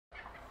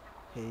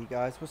Hey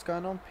guys, what's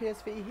going on?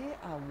 PSV here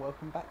and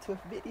welcome back to a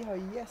video.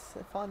 Yes,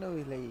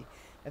 finally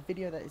a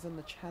video that is on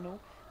the channel.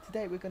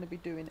 Today we're going to be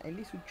doing a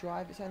little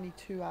drive. It's only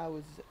 2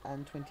 hours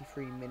and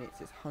 23 minutes.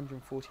 It's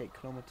 148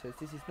 kilometers.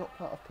 This is not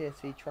part of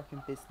PSV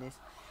trucking business.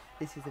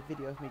 This is a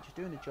video of me just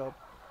doing a job,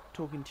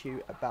 talking to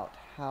you about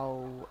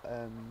how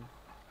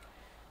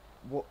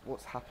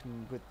what's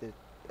happening with the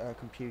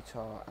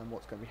computer and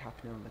what's going to be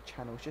happening on the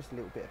channel. It's just a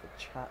little bit of a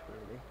chat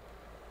really.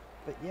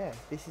 But yeah,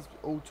 this is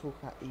all talk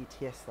about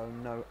ETS though,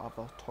 no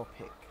other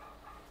topic.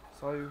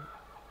 So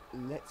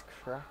let's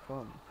crack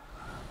on.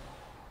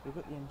 We've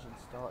got the engine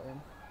starting.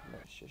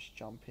 Let's just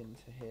jump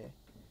into here.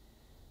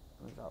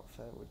 Without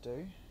further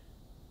ado,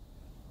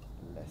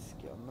 let's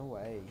get on the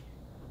way.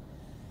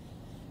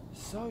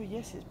 So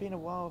yes, it's been a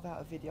while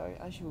without a video.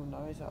 As you all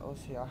know, is that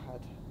obviously I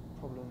had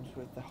problems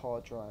with the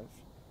hard drive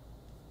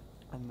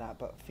and that,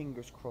 but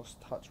fingers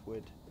crossed, touch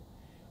wood,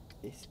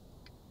 this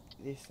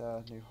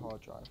new hard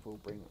drive will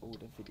bring all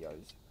the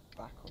videos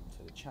back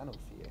onto the channel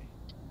for you.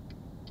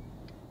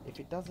 If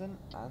it doesn't,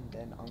 and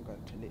then I'm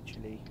going to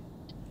literally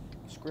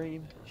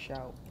scream,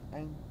 shout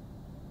and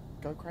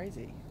go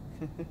crazy.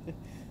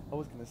 I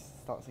was going to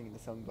start singing the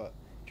song, but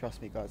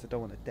trust me guys, I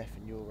don't want to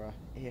deafen your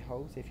ear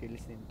holes if you're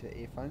listening to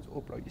earphones,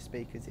 or blow your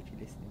speakers if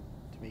you're listening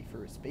to me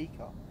through a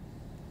speaker.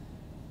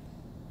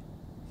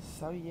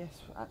 So yes,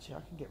 actually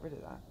I can get rid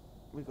of that.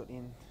 We've got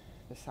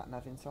the sat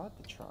nav inside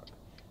the truck.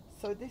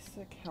 So this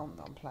account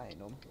that I'm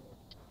playing on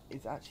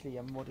is actually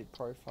a modded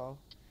profile,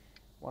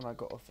 one I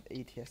got off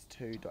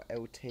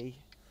ETS2.lt. I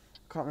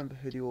can't remember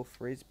who the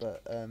author is,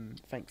 but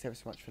thanks ever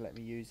so much for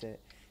letting me use it.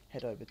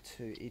 Head over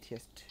to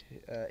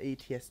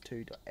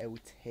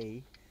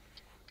ETS2.lt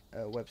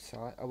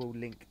website. I will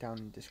link down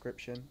in the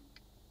description,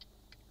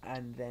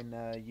 and then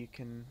you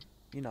can,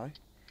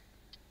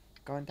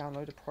 go and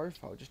download a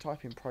profile. Just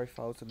type in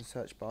profiles on the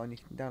search bar and you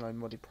can download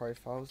modded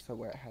profiles, so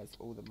where it has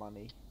all the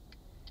money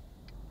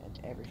and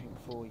everything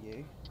for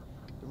you.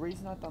 The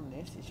reason I've done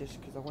this is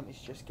just because I wanted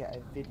to just get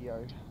a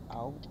video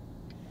out.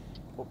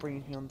 What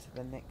brings me on to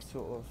the next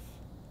sort of,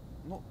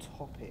 not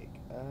topic,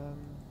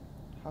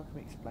 how can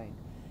we explain?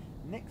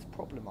 Next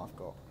problem I've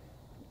got.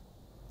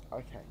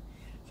 Okay,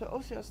 so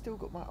obviously I've still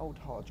got my old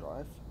hard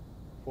drive.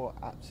 What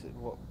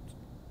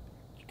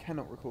you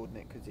cannot record in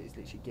it because it's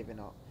literally giving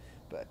up.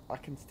 But I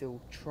can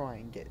still try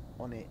and get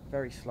on it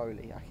very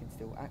slowly. I can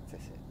still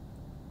access it.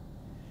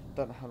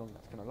 Don't know how long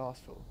that's going to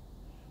last for.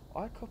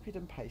 I copied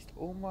and pasted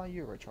all my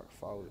Eurotruck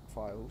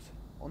files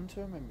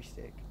onto a memory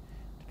stick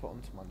to put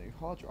onto my new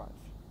hard drive.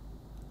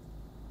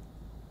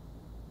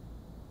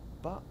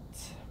 But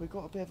we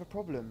got a bit of a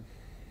problem.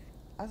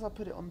 As I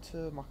put it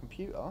onto my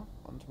computer,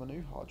 onto my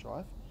new hard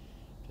drive,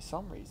 for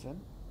some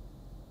reason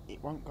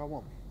it won't go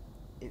on.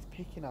 It's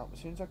picking up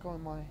as soon as I go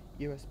on my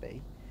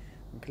USB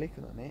and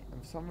clicking on it,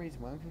 and for some reason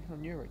when I'm clicking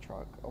on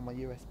Eurotruck on my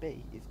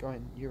USB, it's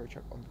going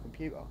Eurotruck on the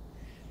computer.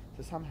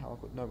 So somehow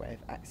I've got no way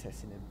of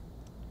accessing him.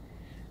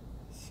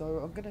 So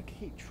I'm going to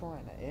keep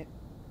trying at it,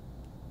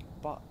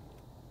 but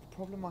the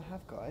problem I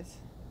have guys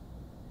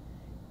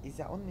is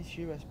that on this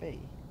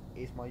USB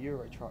is my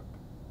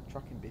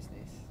trucking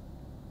business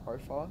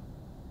profile.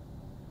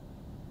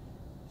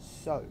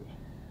 So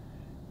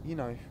you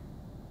know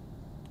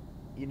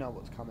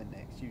what's coming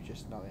next, you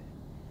just know it.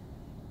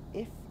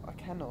 If I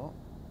cannot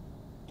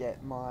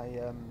get my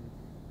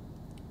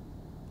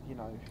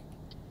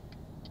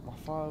my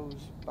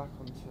files back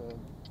onto,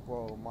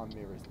 well, my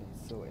mirrors need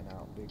sorting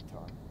out big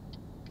time.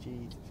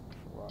 Jesus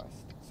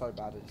Christ. So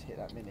bad I just hit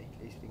that mini.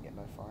 At least we didn't get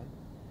no fine.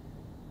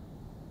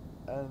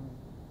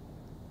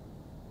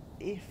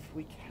 If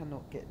we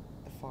cannot get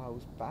the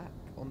files back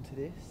onto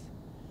this,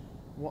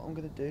 what I'm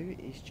going to do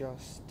is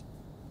just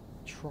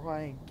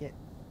try and get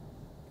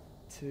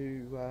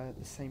to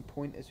the same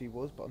point as we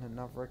was, but on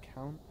another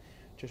account.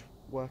 Just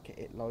work at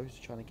it loads,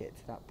 trying to get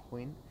to that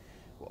point.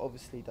 What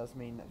obviously does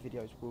mean that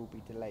videos will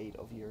be delayed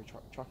of Euro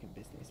trucking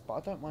business, but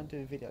I don't mind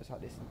doing videos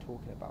like this and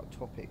talking about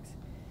topics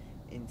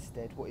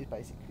instead, what is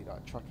basically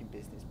like trucking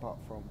business, apart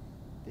from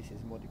this is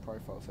a modded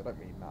profile, so it don't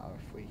really matter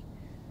if we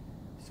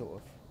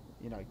sort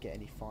of get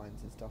any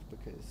fines and stuff,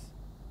 because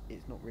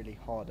it's not really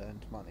hard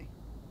earned money.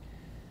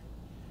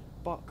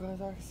 But guys,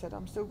 like I said,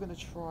 I'm still going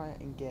to try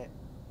and get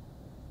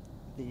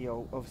the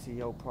old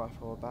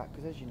profile back,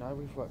 because as you know,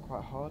 we've worked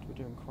quite hard, we're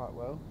doing quite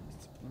well,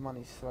 the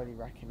money's slowly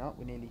racking up,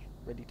 we're nearly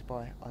ready to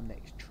buy our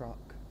next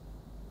truck,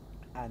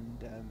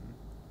 and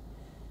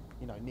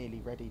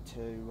nearly ready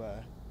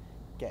to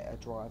get a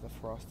driver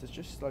for us to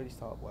just slowly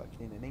start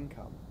working in an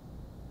income.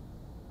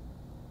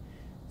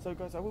 So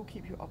guys, I will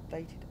keep you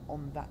updated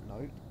on that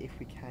note if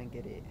we can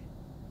get it,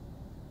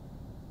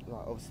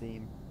 like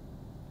obviously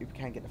if we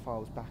can get the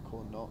files back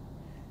or not.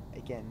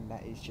 Again,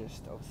 that is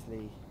just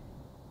obviously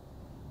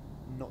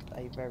not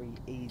a very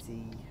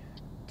easy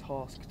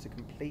task to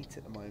complete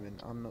at the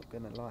moment, I'm not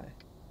gonna lie.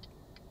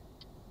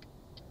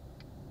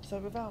 So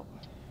without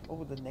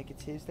all the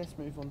negatives, let's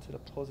move on to the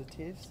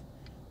positives.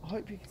 I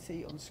hope you can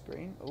see on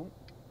screen,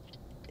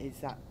 is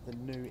that the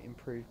new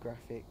improved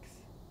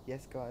graphics.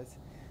 Yes guys,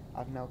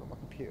 I've now got my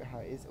computer how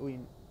it is.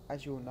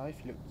 as you all know, if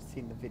you've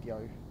seen the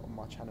video on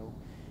my channel,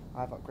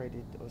 I've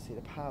upgraded, obviously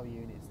the power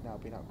unit's now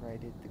been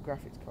upgraded, the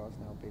graphics card's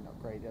now been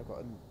upgraded. I've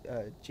got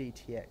a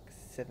GTX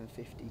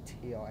 750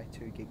 Ti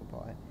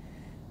 2GB,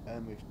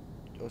 with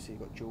obviously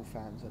got dual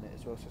fans on it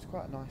as well, so it's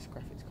quite a nice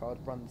graphics card,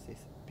 runs this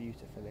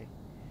beautifully.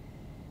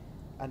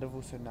 And I've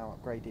also now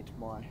upgraded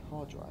my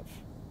hard drive.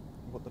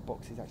 What the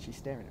box is actually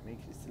staring at me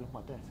because it's still on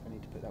my desk. I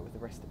need to put that with the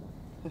rest of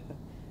them.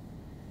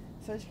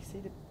 So as you can see,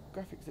 the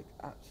graphics look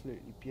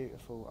absolutely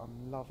beautiful.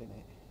 I'm loving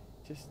it.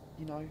 Just,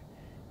 you know,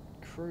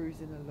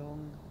 cruising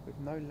along with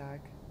no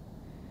lag.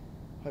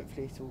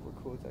 Hopefully it all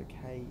records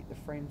okay. The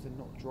frames are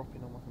not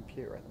dropping on my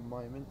computer at the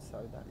moment,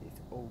 so that is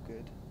all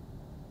good.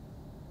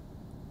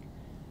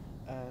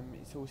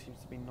 It all seems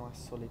to be a nice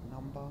solid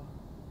number.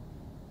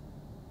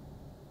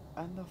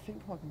 And I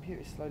think my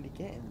computer is slowly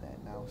getting there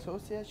now. So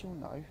obviously, as you'll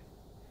know,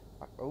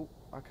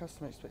 our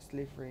customer expects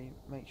delivery,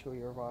 make sure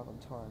you arrive on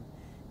time.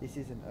 This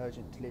is an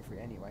urgent delivery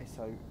anyway,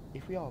 so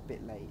if we are a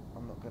bit late,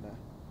 I'm not going to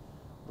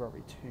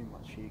worry too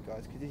much for you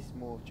guys, because this is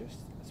more of just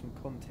some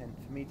content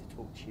for me to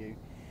talk to you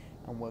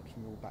and working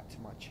you all back to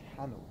my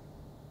channel.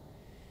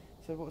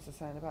 So what was I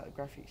saying about the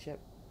graphics? Yep,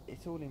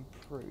 it's all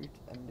improved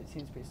and it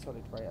seems to be a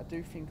solid rate. I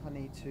do think I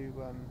need to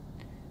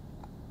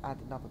add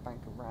another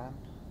bank of RAM.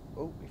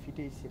 Oh, if you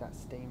do see that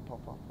Steam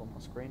pop up on my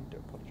screen, do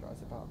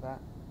apologise about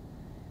that.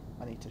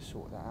 I need to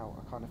sort that out.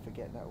 I kind of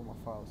forget that all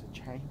my files are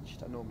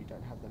changed. I normally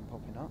don't have them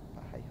popping up,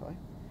 but hey ho.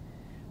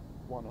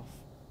 One off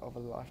of a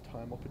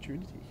lifetime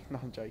opportunity. No,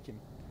 I'm joking.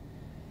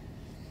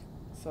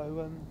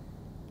 So,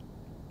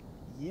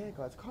 yeah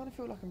guys, I kind of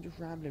feel like I'm just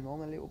rambling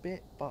on a little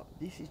bit, but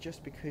this is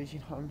just because, you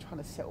know, I'm trying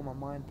to settle my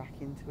mind back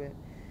into it.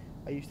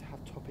 I used to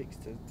have topics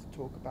to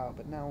talk about,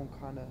 but now I'm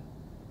kind of,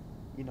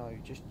 you know,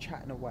 just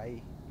chatting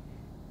away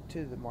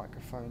to the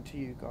microphone, to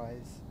you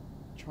guys,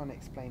 trying to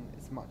explain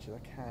as much as I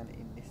can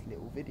in this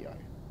little video.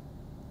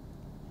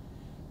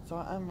 So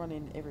I am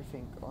running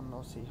everything on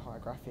obviously high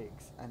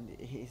graphics, and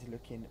it is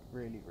looking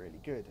really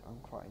good. I'm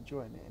quite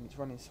enjoying it, and it's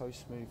running so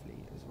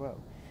smoothly as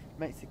well. It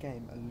makes the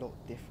game a lot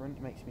different.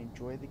 It makes me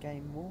enjoy the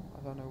game more.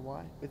 I don't know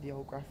why. With the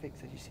old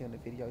graphics, as you see on the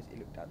videos, it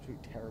looked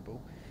absolutely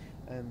terrible.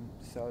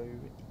 So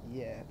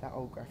yeah, that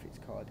old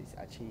graphics card is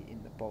actually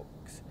in the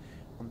box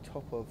on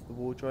top of the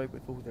wardrobe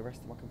with all the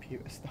rest of my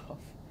computer stuff.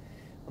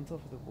 On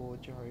top of the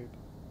wardrobe,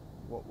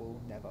 what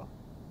will never,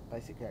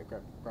 basically our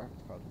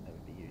graphics card will never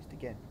be used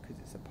again because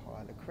it's a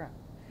pile of crap.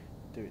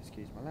 Do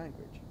excuse my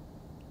language.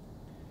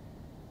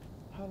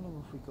 How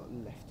long have we got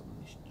left on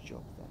this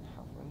job then,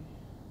 have we?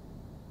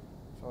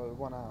 So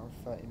 1 hour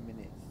and 30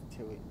 minutes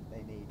till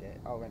they need it.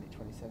 Oh, we're only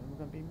 27, we're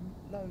going to be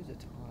loads of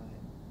time.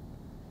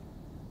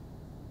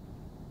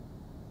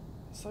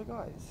 So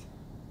guys,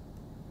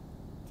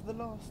 for the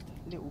last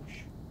little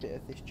bit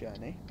of this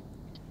journey,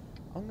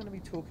 I'm going to be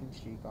talking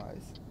to you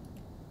guys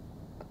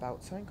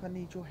about something I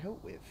need your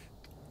help with.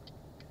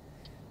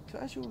 So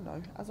as you all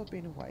know, as I've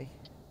been away,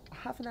 I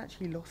haven't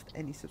actually lost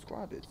any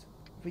subscribers.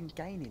 I've been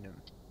gaining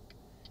them.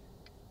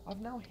 I've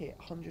now hit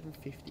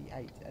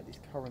 158 at this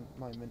current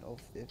moment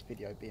of the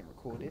video being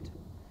recorded.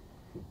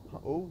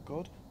 Oh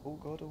god, oh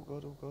god, oh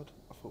god, oh god.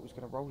 I thought it was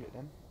going to roll it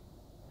then.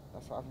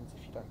 That's what happens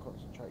if you don't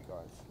concentrate,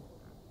 guys.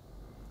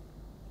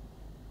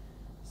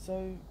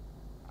 So,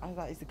 as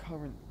that is the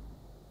current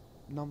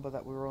number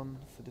that we're on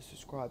for the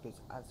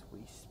subscribers as we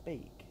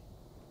speak,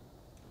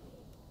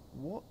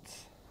 what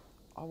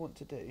I want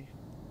to do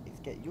is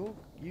get you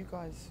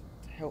guys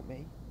to help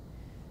me,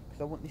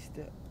 because I want this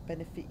to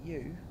benefit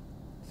you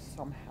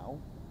somehow,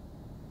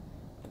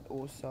 and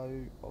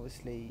also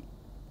obviously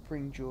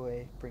bring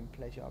joy, bring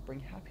pleasure, bring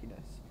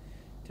happiness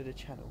to the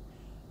channel.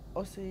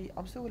 Obviously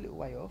I'm still a little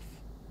way off,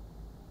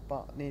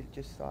 but near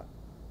just like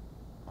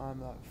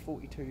I'm like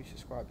 42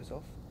 subscribers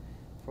off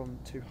from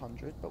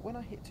 200, but when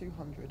I hit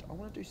 200 I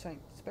want to do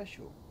something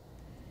special.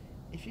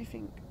 If you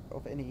think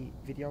of any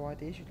video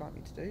ideas you'd like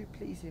me to do,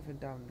 please leave them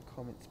down in the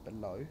comments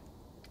below,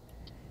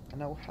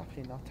 and I will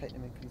happily enough take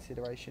them in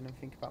consideration and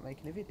think about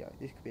making a video.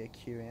 This could be a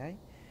Q&A,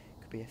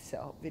 could be a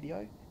setup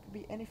video, could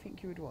be anything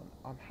you would want.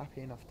 I'm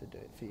happy enough to do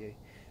it for you,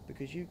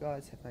 because you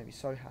guys have made me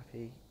so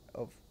happy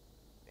of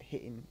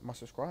hitting my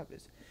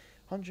subscribers.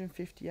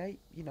 158,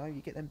 you know, you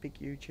get them big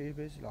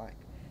YouTubers like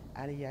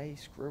Ali A,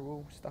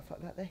 Squirrel, stuff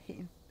like that, they're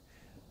hitting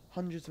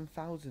hundreds and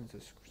thousands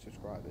of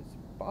subscribers,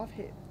 but I've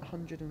hit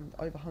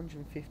over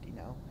 150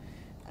 now,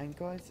 and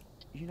guys,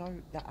 you know,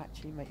 that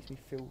actually makes me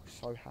feel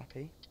so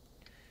happy,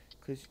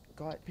 because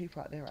guys,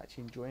 people out there are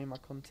actually enjoying my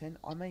content.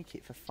 I make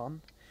it for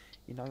fun,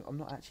 you know, I'm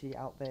not actually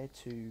out there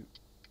to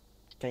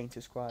gain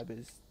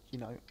subscribers. You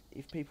know,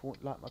 if people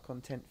like my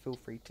content, feel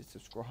free to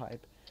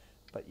subscribe,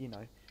 but you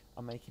know,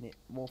 I'm making it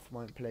more for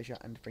my own pleasure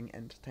and to bring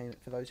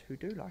entertainment for those who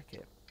do like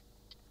it.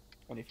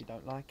 And if you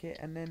don't like it,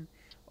 and then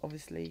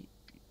obviously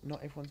not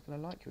everyone's going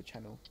to like your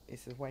channel.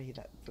 It's the way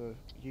that the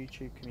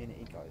YouTube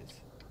community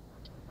goes.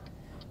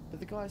 But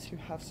the guys who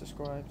have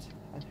subscribed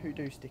and who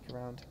do stick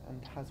around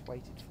and has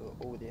waited for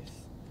all this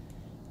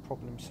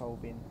problem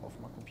solving of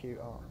my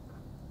computer,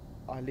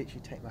 I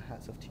literally take my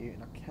hats off to you,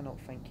 and I cannot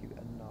thank you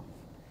enough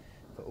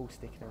for all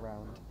sticking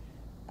around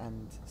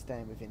and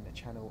staying within the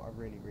channel. I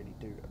really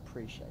do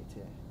appreciate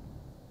it.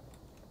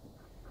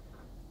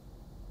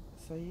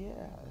 So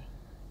yeah,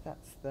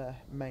 that's the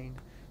main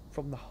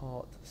from the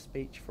heart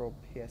speech from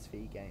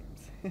PSV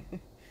Games.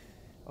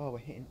 Oh, we're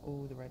hitting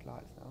all the red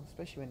lights now,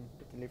 especially when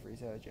the delivery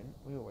is urgent.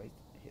 We always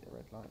hit the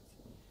red lights.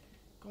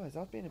 Guys,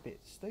 I've been a bit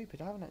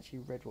stupid. I haven't actually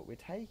read what we're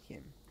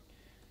taking.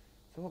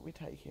 So what we're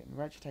taking,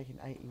 we're actually taking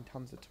 18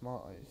 tons of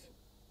tomatoes.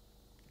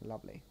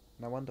 Lovely.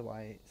 No wonder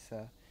why it's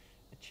a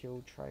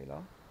chilled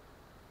trailer.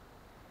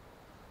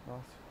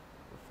 Nice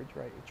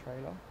refrigerated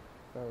trailer.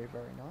 Very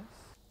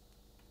nice.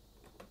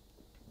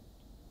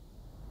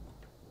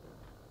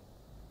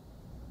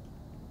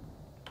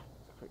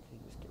 So quickly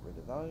just get rid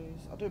of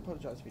those. I do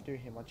apologise if you do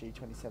hear my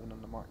G27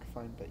 on the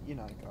microphone, but you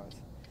know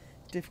guys,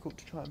 it's difficult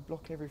to try and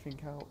block everything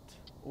out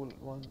all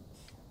at once.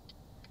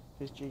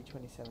 Because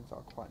G27s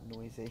are quite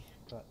noisy,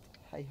 but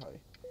hey ho.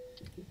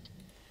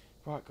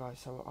 Right guys,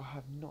 so I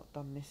have not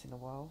done this in a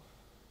while,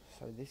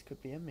 so this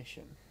could be a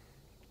mission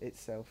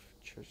itself,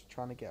 just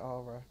trying to get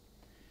our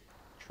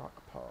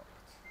truck parked.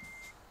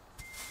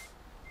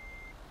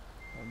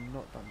 I've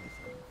not done this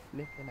in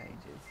flipping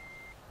ages.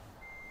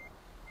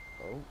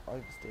 Oh,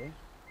 oversteer.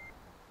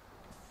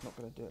 Not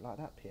going to do it like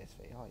that,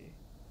 PSV, are you?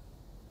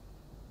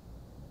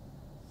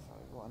 So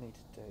what I need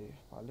to do,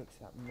 I look at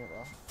that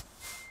mirror.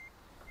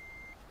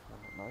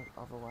 No,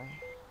 other way.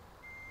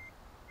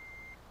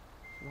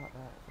 Like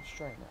that, if I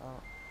straighten it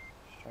up.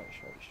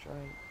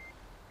 Straight.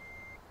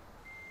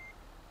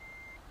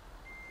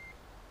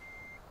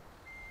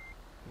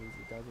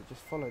 Easy does it.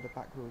 Just follow the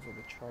back wheels of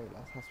the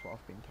trailer. That's what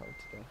I've been told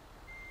to do.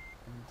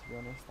 And to be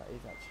honest, that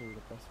is actually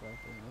the best way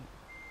of doing it.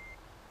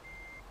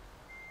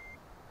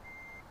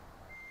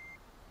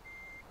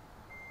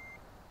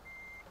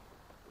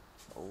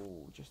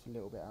 Oh, just a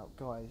little bit out.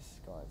 Guys,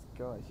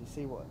 you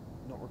see what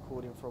not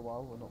recording for a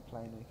while or not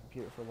playing on your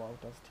computer for a while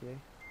does to you?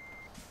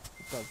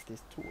 It does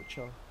this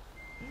torture.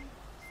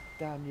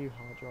 Damn you,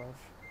 hard drive.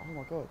 Oh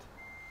my god.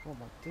 What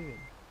am I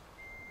doing?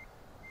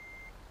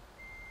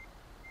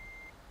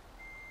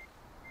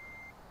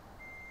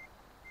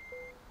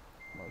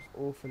 Most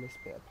awfulest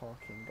bit of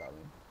parking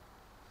going.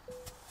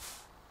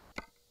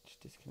 Just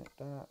disconnect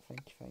that.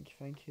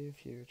 Thank you. A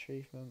few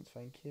achievements,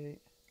 thank you.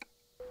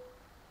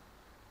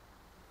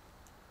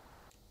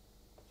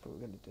 So what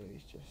we're going to do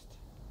is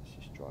let's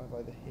just drive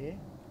over here.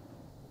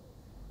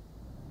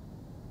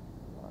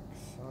 Like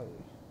so.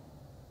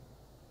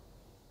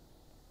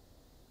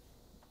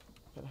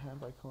 Put the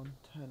handbrake on,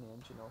 turn the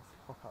engine off,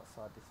 hop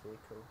outside this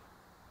vehicle.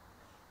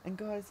 And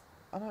guys,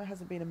 I know it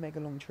hasn't been a mega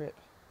long trip,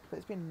 but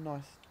it's been a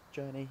nice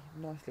journey,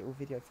 nice little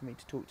video for me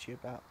to talk to you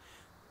about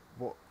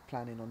what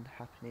planning on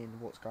happening,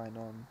 what's going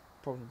on,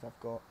 problems I've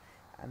got,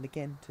 and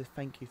again to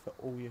thank you for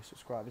all your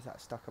subscribers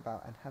that stuck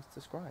about and have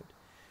subscribed.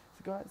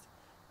 So guys,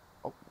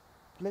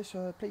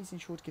 please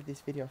ensure to give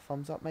this video a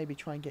thumbs up, maybe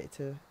try and get it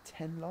to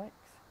 10 likes.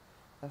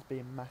 That's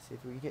being massive.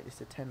 If we get this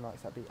to 10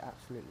 likes, that'd be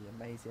absolutely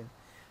amazing.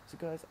 So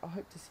guys, I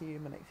hope to see you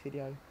in my next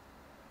video.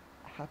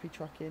 Happy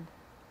trucking,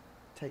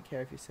 take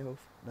care of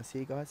yourself, and I'll see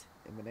you guys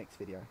in the next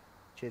video.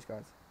 Cheers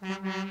guys.